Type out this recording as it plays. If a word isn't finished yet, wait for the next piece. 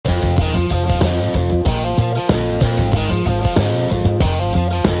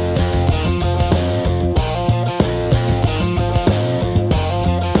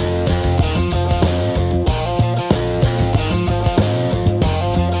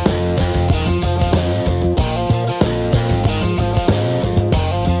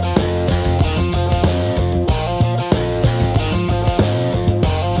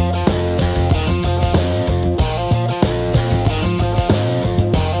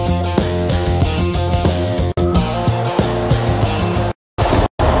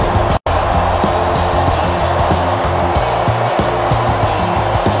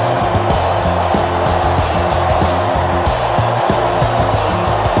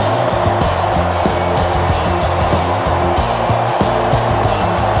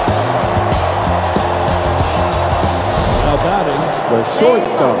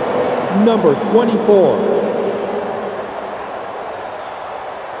number 24.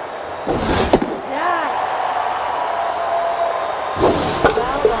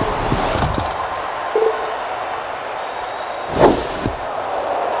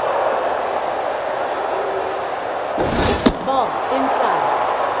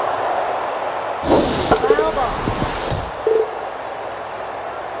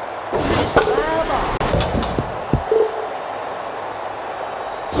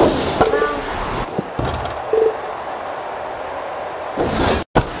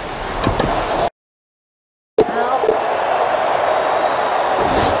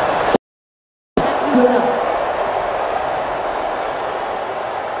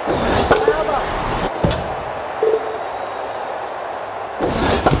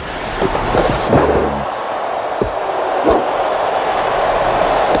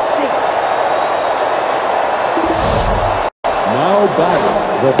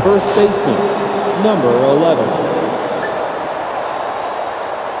 The first baseman, number 11.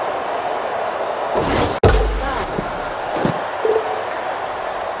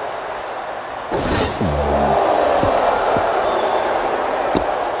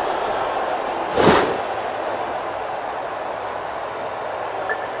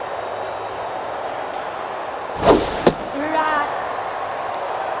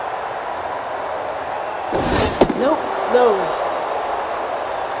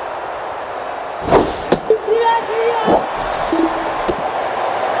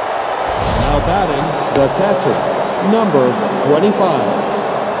 Batting, the catcher, number 25.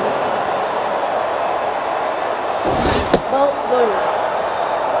 Ball blue.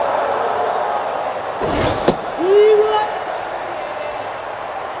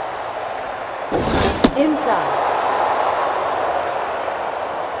 Inside.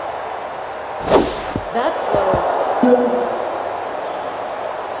 That's low.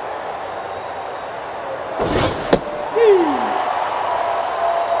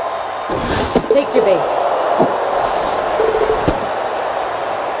 Take your base.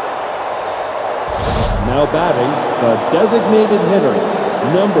 Now batting, the designated hitter,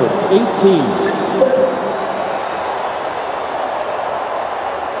 number 18.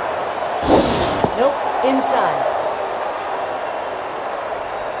 Nope, inside.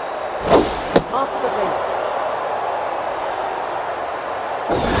 Off the plate.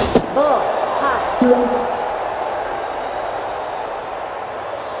 Ball, high.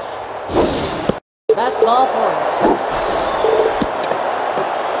 That's ball four.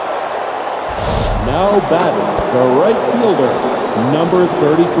 Now batting, the right fielder, number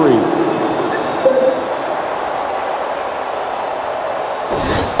 33.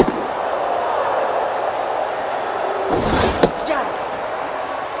 Strike.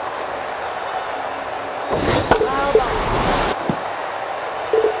 Foul ball.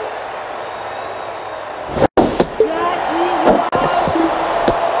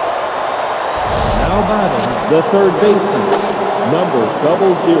 Now batting, the third baseman, number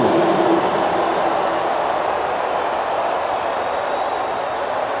 00.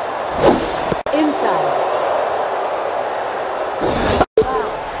 Inside.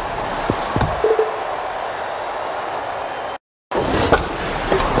 Foul.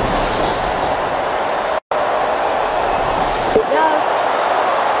 Out.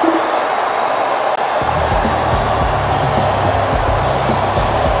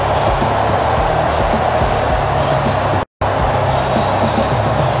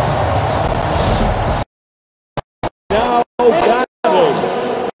 Now batting,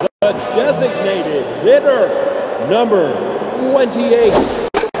 the designated hitter, number 28.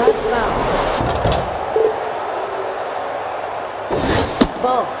 That's foul.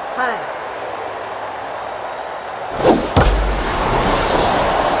 Ball, high.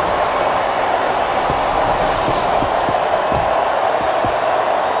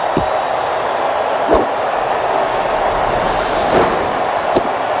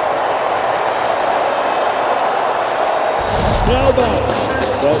 Now batting,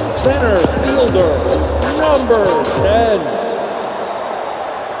 the center fielder, number 10.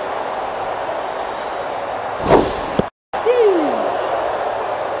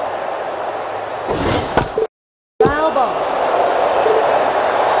 Foul ball.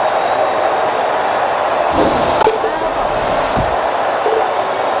 Foul ball.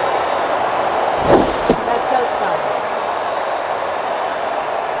 That's outside.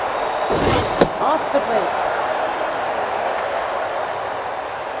 Off the plate.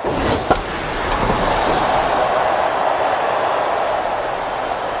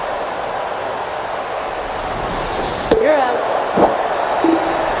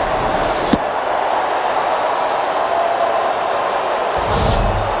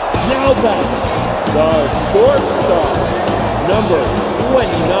 Shortstop, number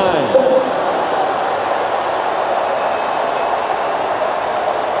 29.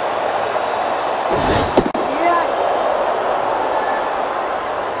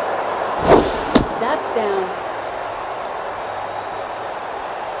 That's down.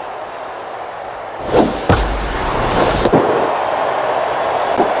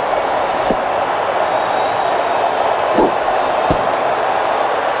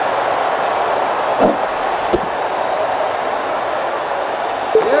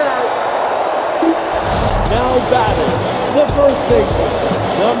 You're out. Now batting, the first baseman,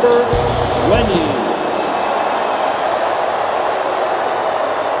 number 20.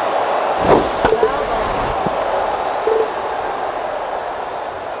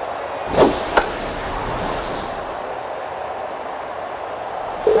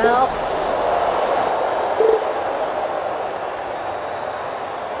 Well,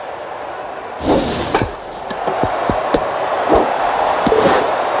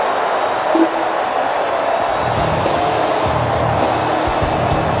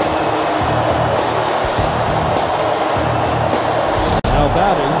 Now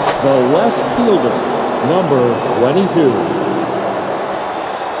batting, the left fielder, number 22.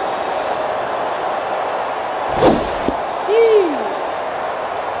 Steve.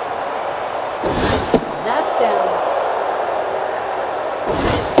 That's down.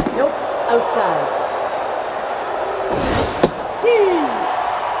 Nope, outside. Steve.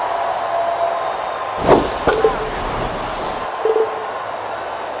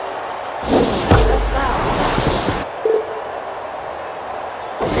 That's foul.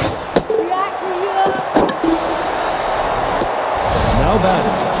 Now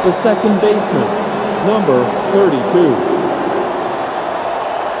batting, the second baseman, number 32.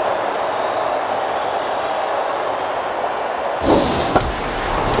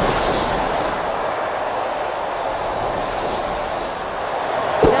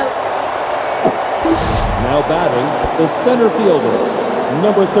 Now batting, the center fielder,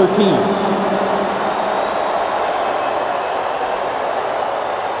 number 13.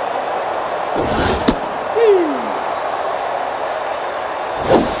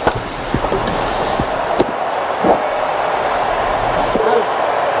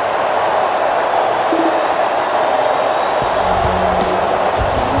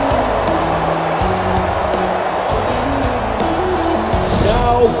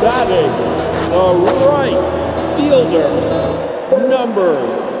 Now batting, the right fielder, number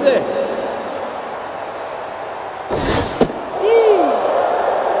 6. Steve.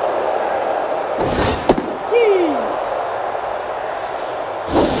 Steve.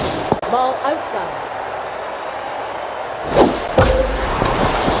 Ball outside.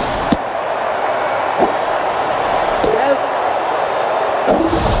 Out.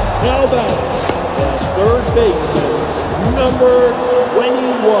 Now batting, the third baseman, number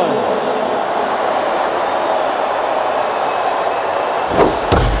 21.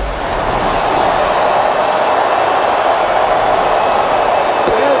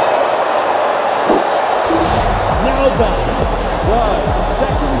 Now batting, the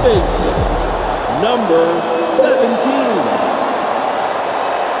second baseman, number 17.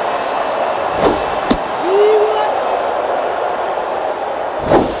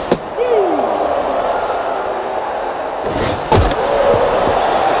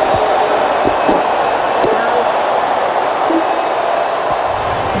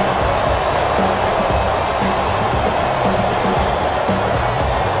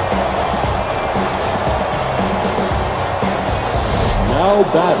 Now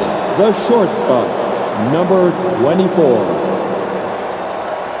batting, the shortstop, number 24.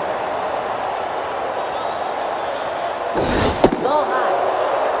 Ball high.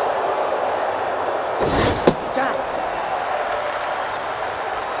 Strike.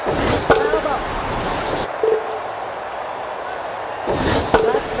 Foul ball.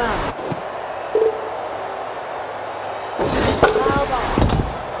 That's foul. Foul ball.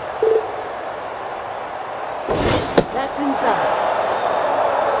 That's inside.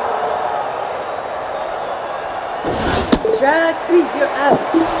 Strike 3, you're out.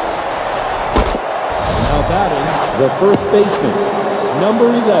 Now batting, the first baseman, number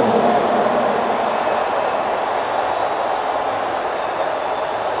 11.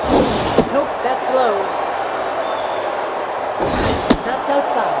 Nope, that's low. That's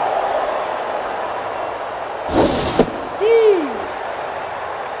outside. Steve.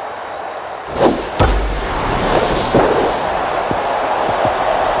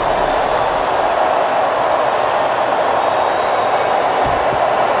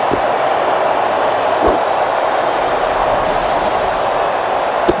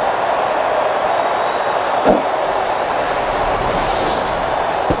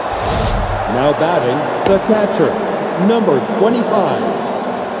 Now batting, the catcher, number 25.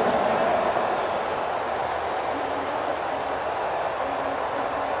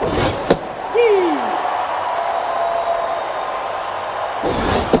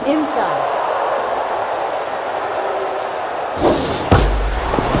 Inside.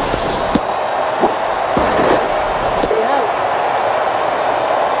 Out.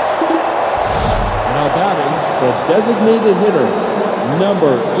 Now batting, the designated hitter,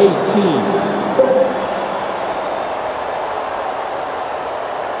 number 18.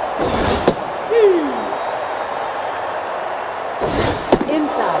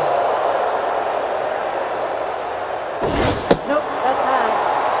 Inside. Nope, that's high.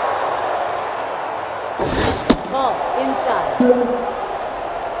 Ball, inside.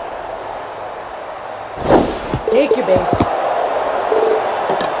 Take your bases.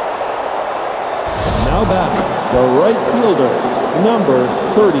 Now batting, the right fielder, number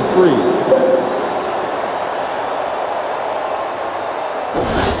 33.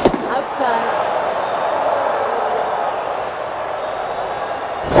 Outside.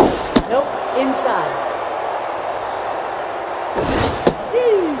 Nope, inside.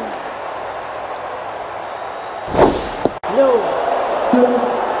 No.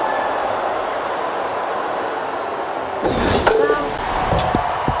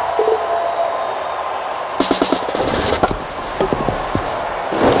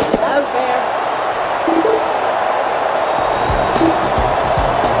 Out there.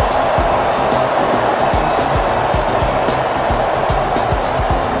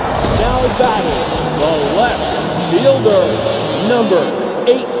 Now batting, the left fielder, number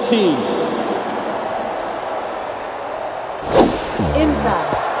 18.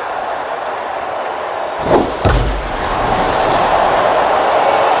 Inside.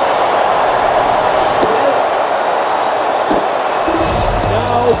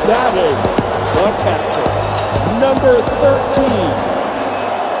 Now batting, the catcher, number 13.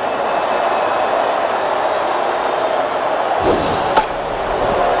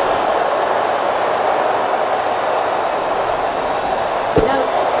 Out.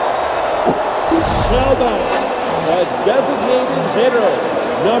 Now batting, the designated hitter,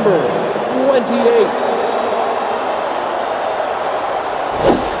 number 28.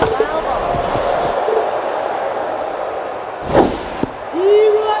 Foul ball.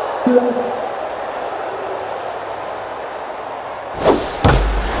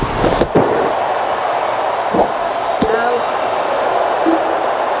 Out.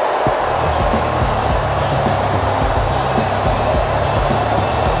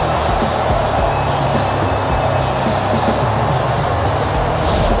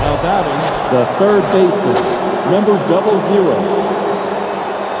 Now batting, the third baseman, number 00.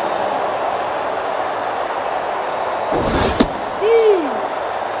 Steve.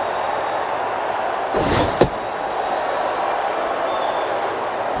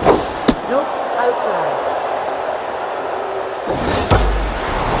 Nope, outside.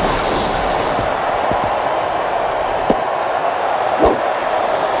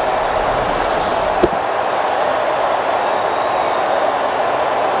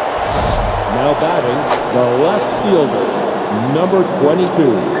 Now batting, the left fielder, number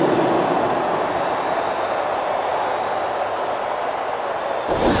 22.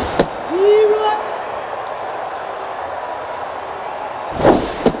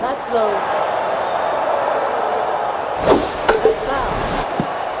 That's low. That's foul.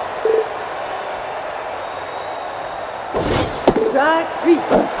 Strike three.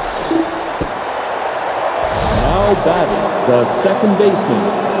 Now batting, the second baseman,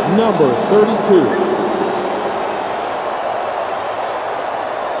 number 32.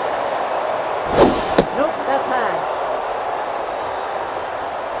 Nope, that's high.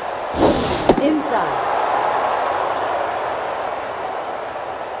 Inside.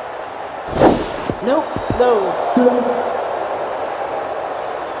 Nope, low.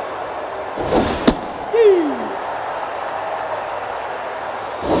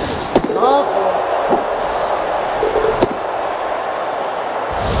 Ball four.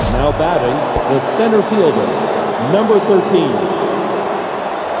 Now batting, the center fielder, number 13.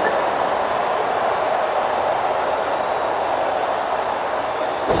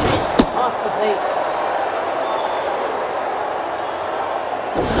 Off the plate.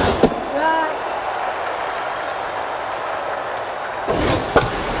 Strike.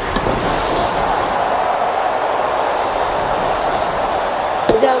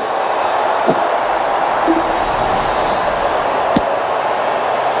 Out.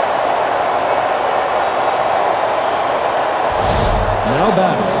 Now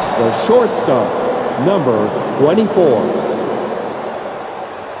batting, the shortstop, number 24.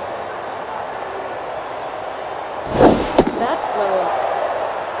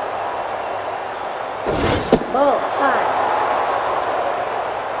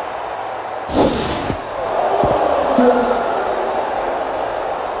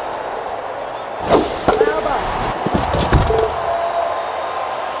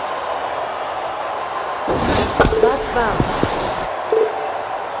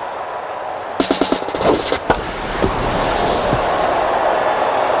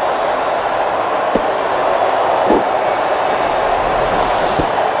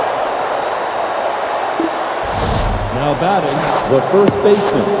 batting, the first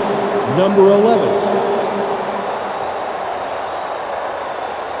baseman, number 11.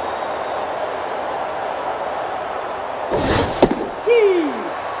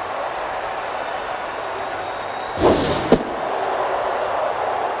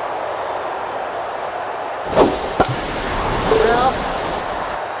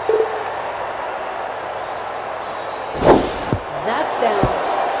 That's down.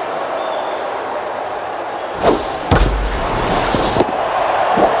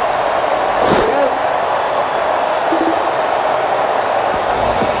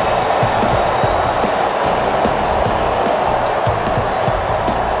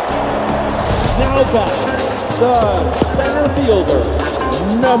 Now back, the center fielder,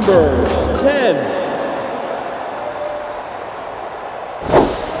 number 10.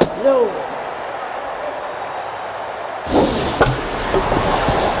 Low.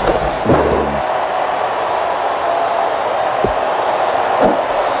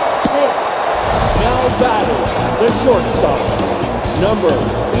 Now batting, the shortstop, number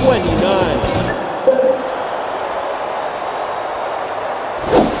 29.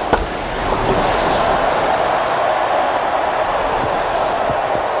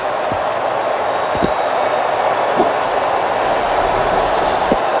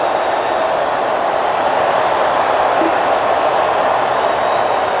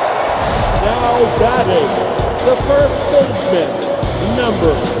 Now batting, the first baseman,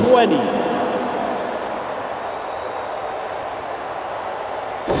 number 20.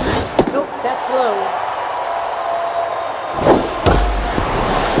 Nope, that's low.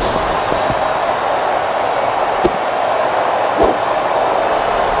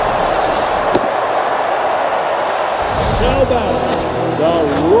 Now batting, the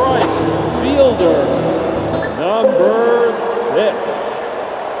right fielder, number 6.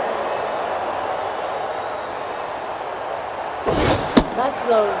 That's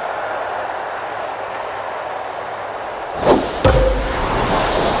low.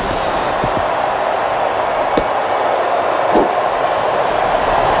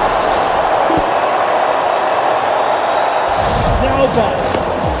 Now back,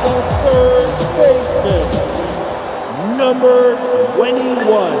 the third baseman, number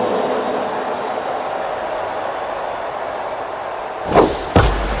 21.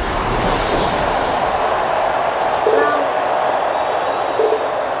 Down.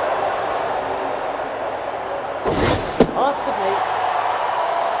 Off the plate.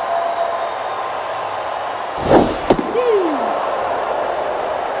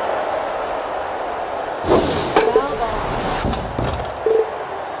 Foul ball.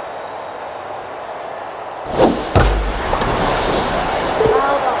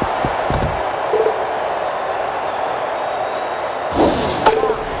 Foul ball.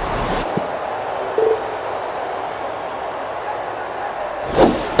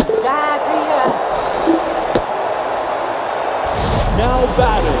 Strike 3 out. Now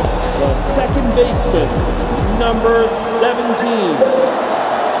batting, the second baseman, number 17.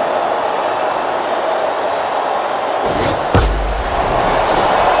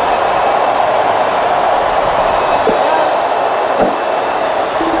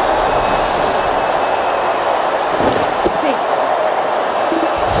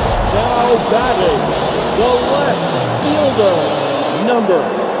 Now batting, the left fielder, number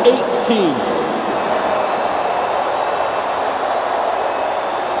 18.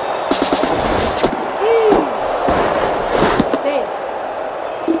 Safe.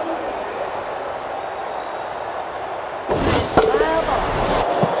 Foul ball.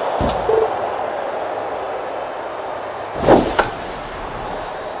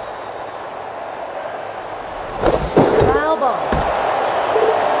 Foul ball.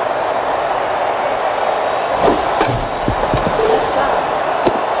 That's foul.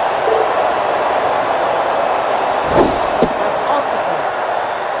 That's off the plate.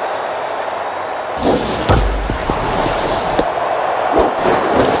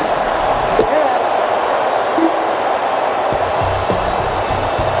 You're out.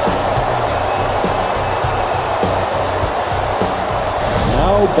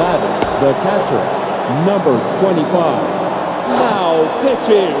 Now batting, the catcher, number 25. Now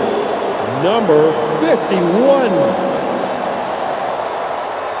pitching, number 51.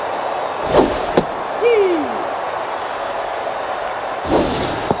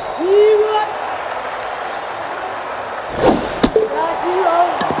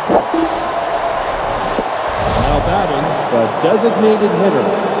 Now batting, the designated hitter,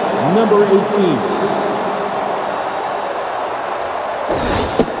 number 18.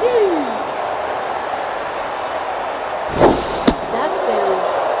 That's down.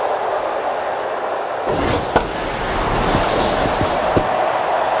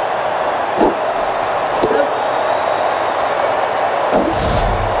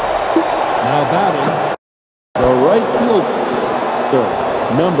 Now batting, the right fielder,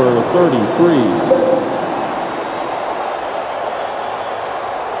 number 33.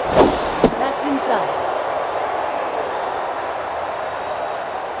 That's inside.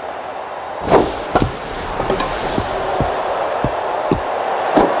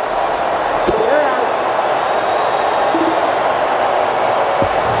 You're out.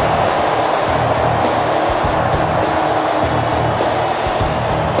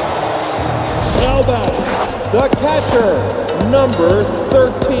 Now batting, the catcher, number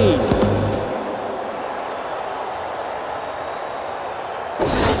 13.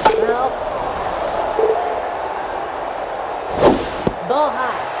 Well. Ball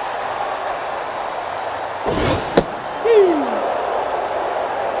high.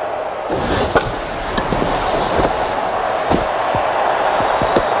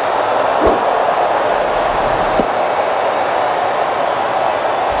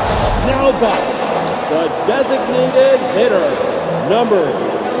 Now batting, the designated hitter, number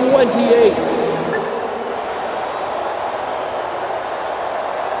 28.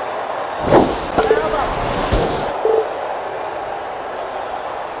 Foul ball.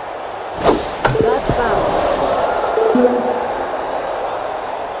 That's foul.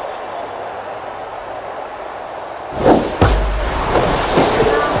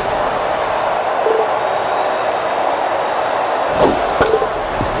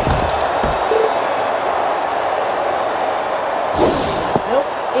 Nope,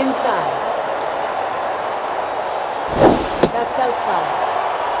 inside. That's outside.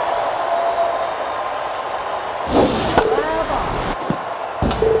 Foul ball.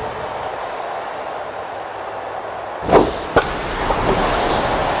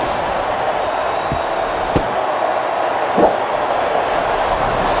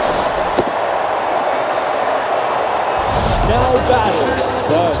 Now batting,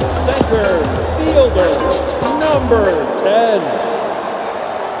 the center fielder, number 10.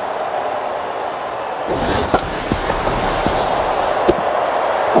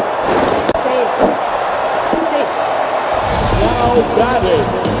 Safe. Safe. Now batting,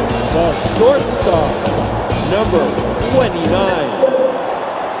 the shortstop, number 29.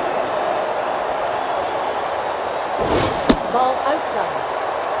 Ball outside.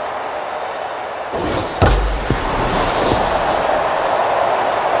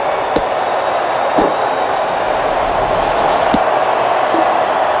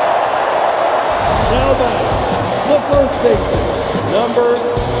 Now batting, the first baseman, number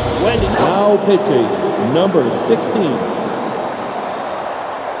 20. Now pitching, number 16.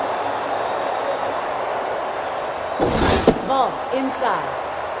 Ball inside.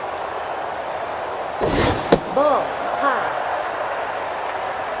 Ball high.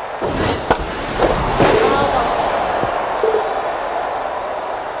 Foul ball.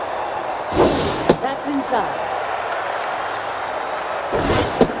 That's inside.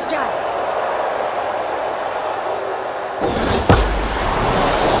 Strike.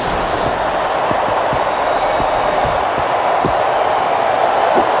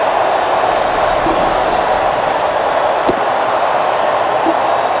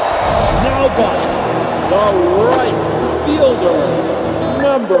 Now batting, the right fielder,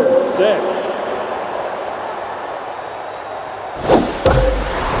 number 6.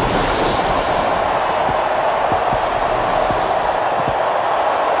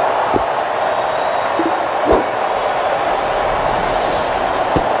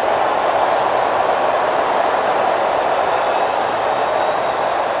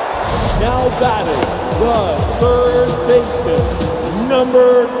 Now batting, the third baseman,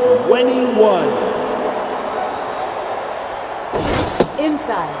 number 21.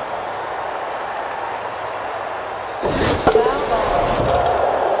 Inside. Foul ball.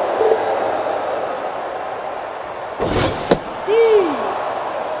 Steve.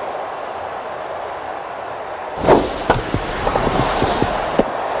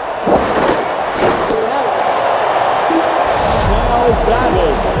 You're out. Now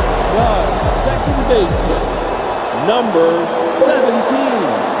batting, the second baseman, number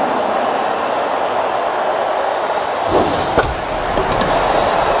 17.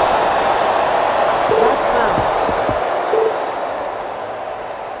 That's foul.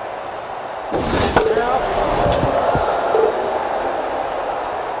 Well.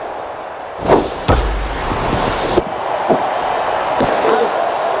 Out.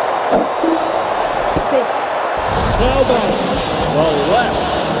 Safe. Now batting, the left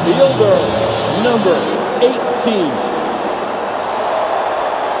fielder, number 18.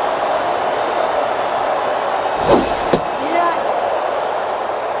 Yeah.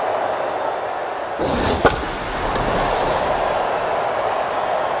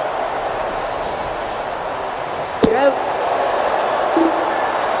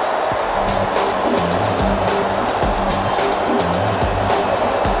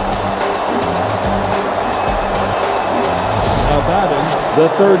 the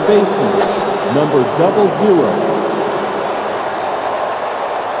third baseman, number 00.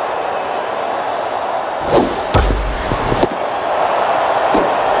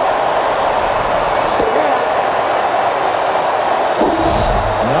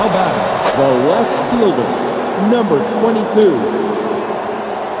 Now batting, the left fielder, number 22.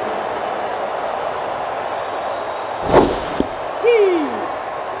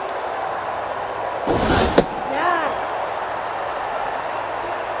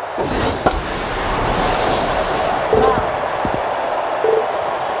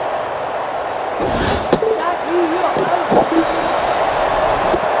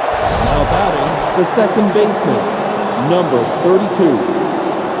 The second baseman, number 32.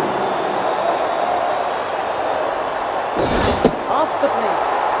 Off the plate.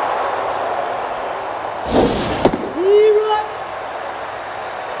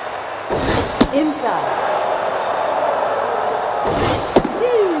 Inside.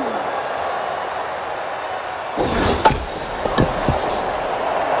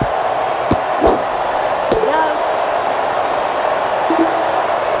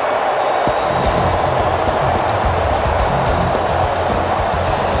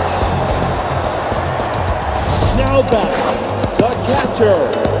 Now back, the catcher,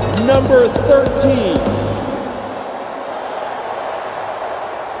 number 13.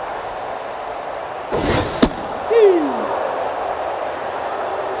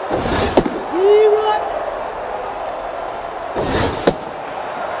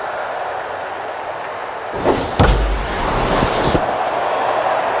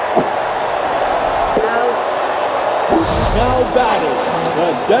 Now batting, the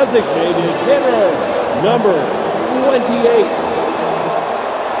designated hitter, number 28.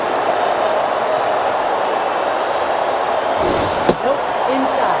 Nope,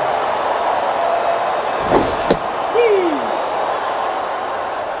 inside. Steve.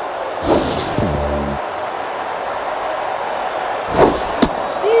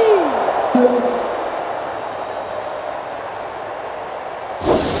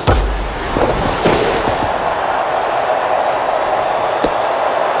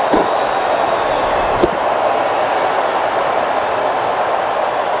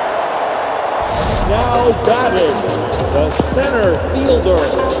 Now batting, the center fielder,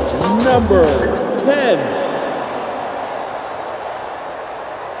 number 10.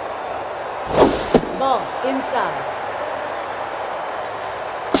 Ball inside.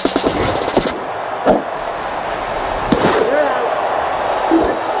 You're out.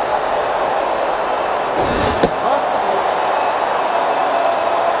 Off the plate.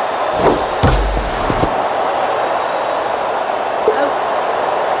 Out.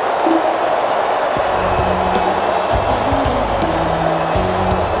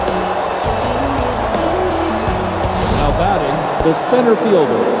 The center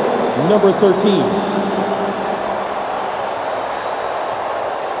fielder, number 13.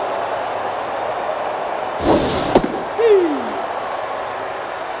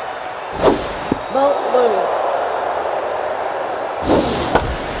 Ball low.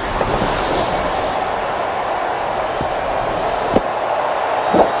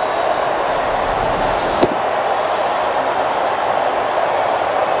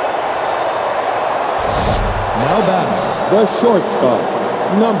 Now batting, the shortstop,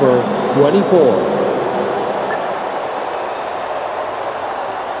 number 24.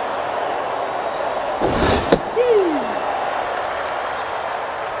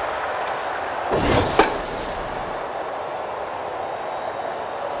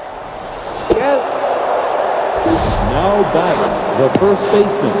 Now batting, the first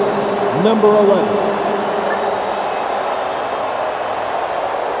baseman, number 11.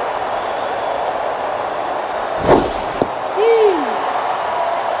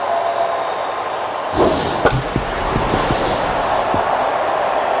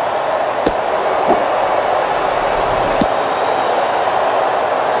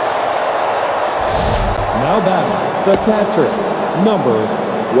 Now batting, the catcher, number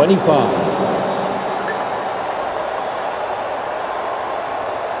 25.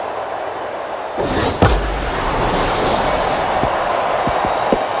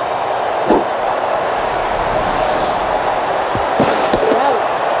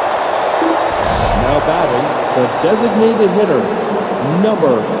 Now batting, the designated hitter,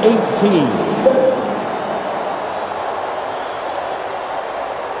 number 18.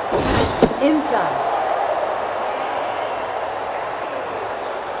 Inside.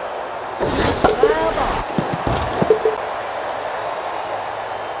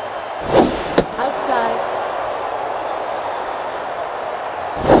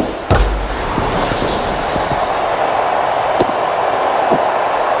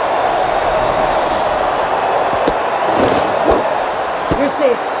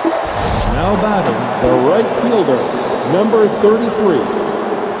 Safe. Now batting, the right fielder, number 33.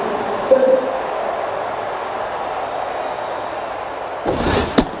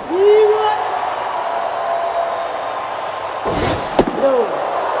 No.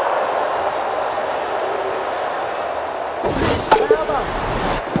 Foul ball.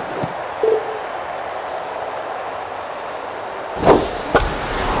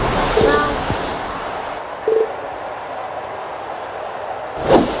 Foul.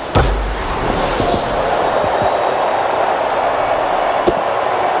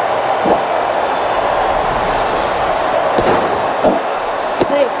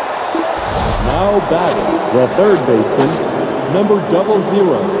 Safe. Now batting, the third baseman, number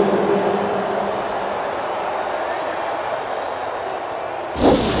 00.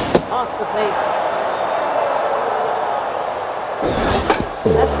 Off the plate.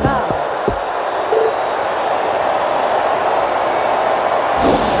 That's foul.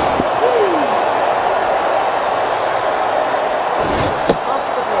 Off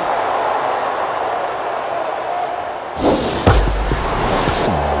the plate.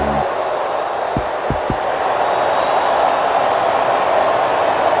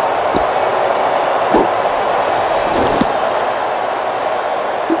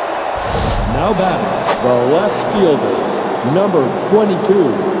 Now batting, the left fielder, number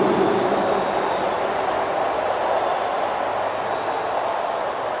 22.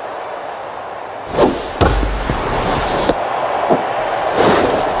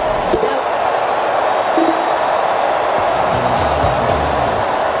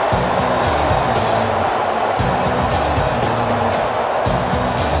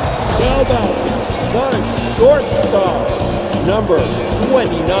 Now batting, the shortstop, number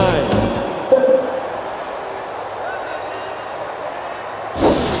 29.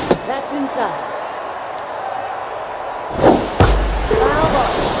 That's inside. Foul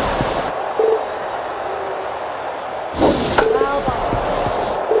ball. Foul ball.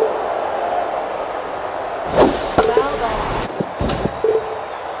 Foul ball.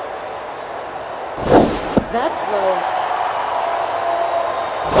 That's low.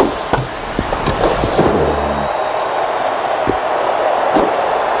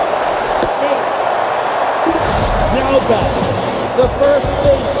 Safe. Now batting, the first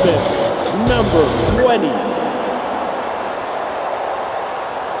baseman, number 20.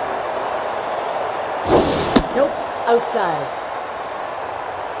 Nope. Outside.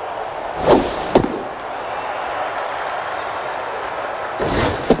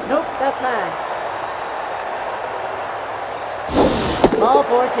 Nope. That's high. Ball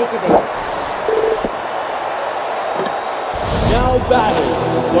four. Take your base. Now batting,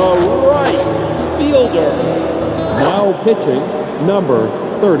 the right fielder. Now pitching, number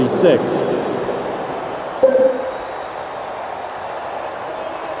 36.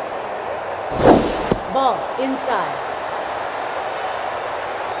 Ball inside.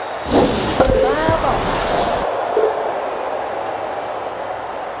 Foul ball.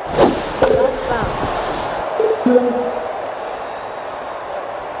 That's foul.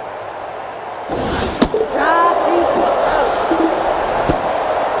 Strike three. Out.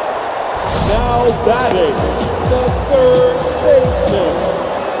 Now batting, the third baseman,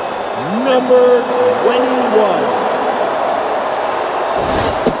 number 21.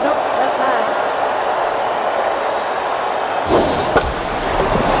 Nope. That's high.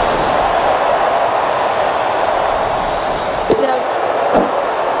 It's out.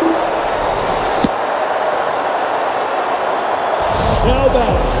 Now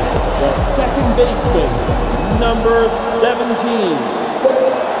batting, the second baseman, number 17.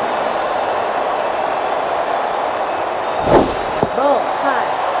 Ball high.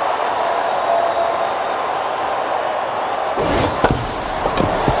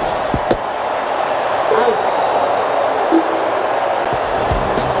 Out.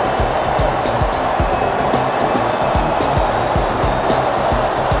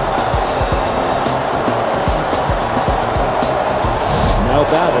 Now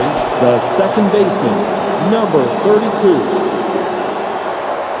batting, the second baseman, number 32.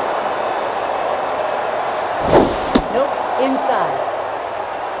 Nope. Inside.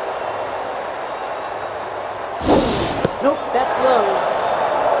 Nope. That's low.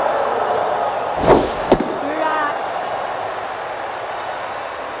 Strike.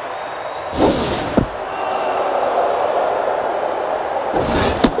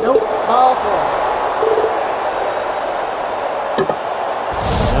 Nope. Ball four.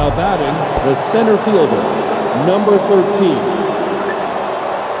 Now batting, the center fielder, number 13.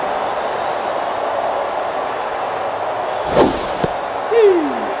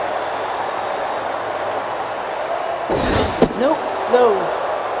 Nope. Low. low.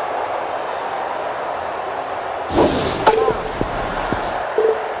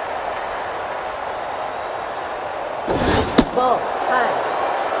 Ball high.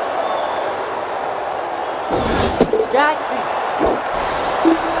 Strike 3.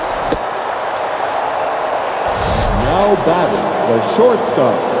 Now batting the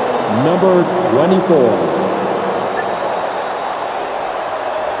shortstop, number 24.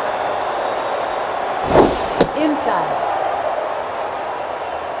 Inside.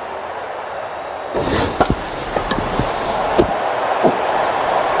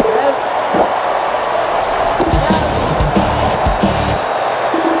 Out.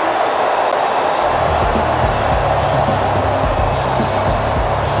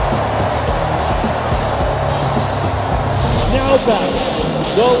 Now batting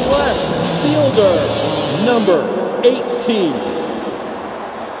the left fielder, number 18.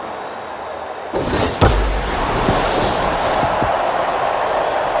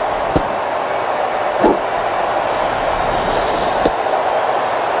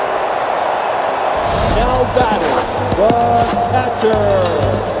 Batting the catcher,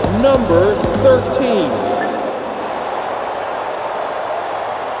 number 13.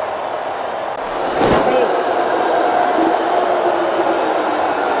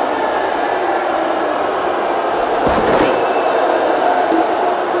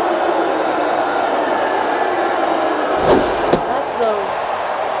 That's low.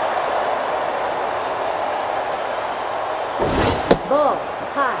 Ball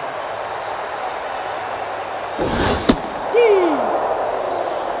high.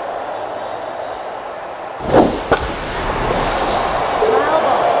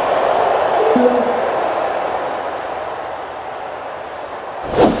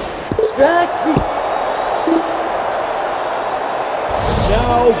 Strike 3.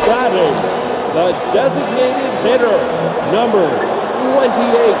 Now batting the designated hitter, number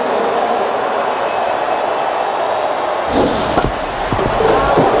 28.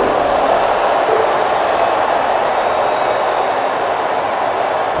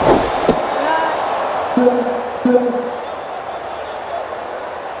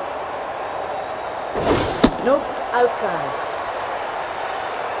 Nope, outside.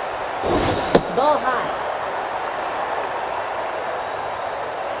 Ball high.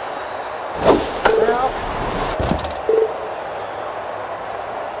 Well.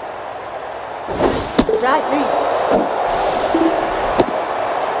 Strike 3.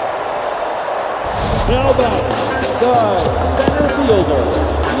 Now batting the center fielder,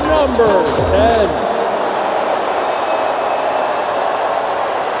 number 10.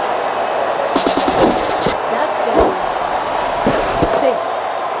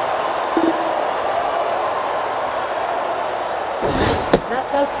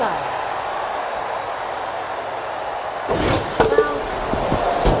 That's outside.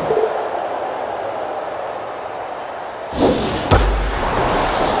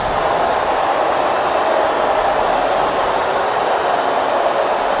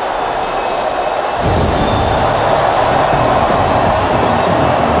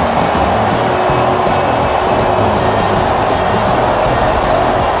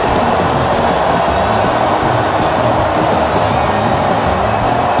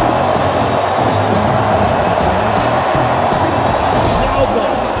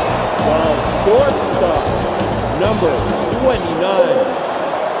 Shortstop, number 29.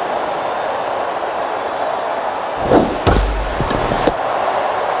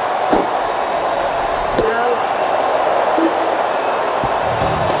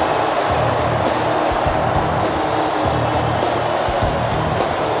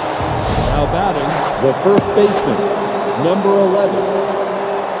 Now batting the first baseman, number 11.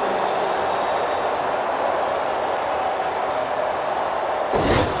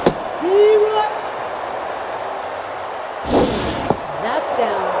 That's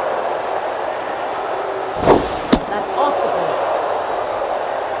down. That's off the plate.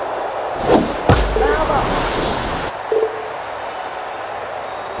 Foul ball.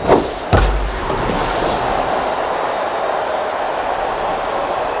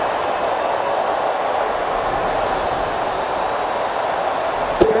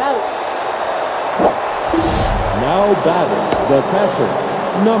 You're out. Now batting the catcher,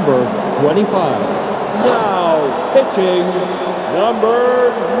 number 25. Now pitching, number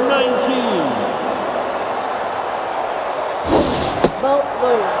 19. Ball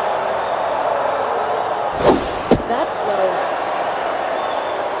low. That's low.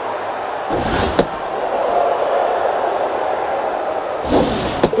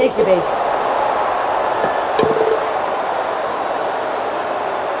 Take your base.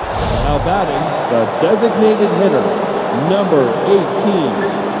 Now batting the designated hitter, number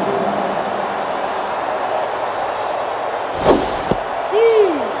 18.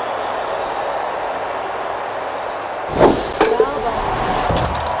 Steve. Foul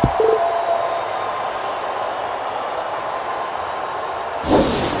ball.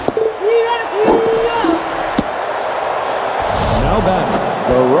 Now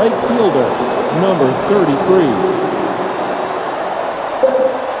batting, the right fielder, number 33.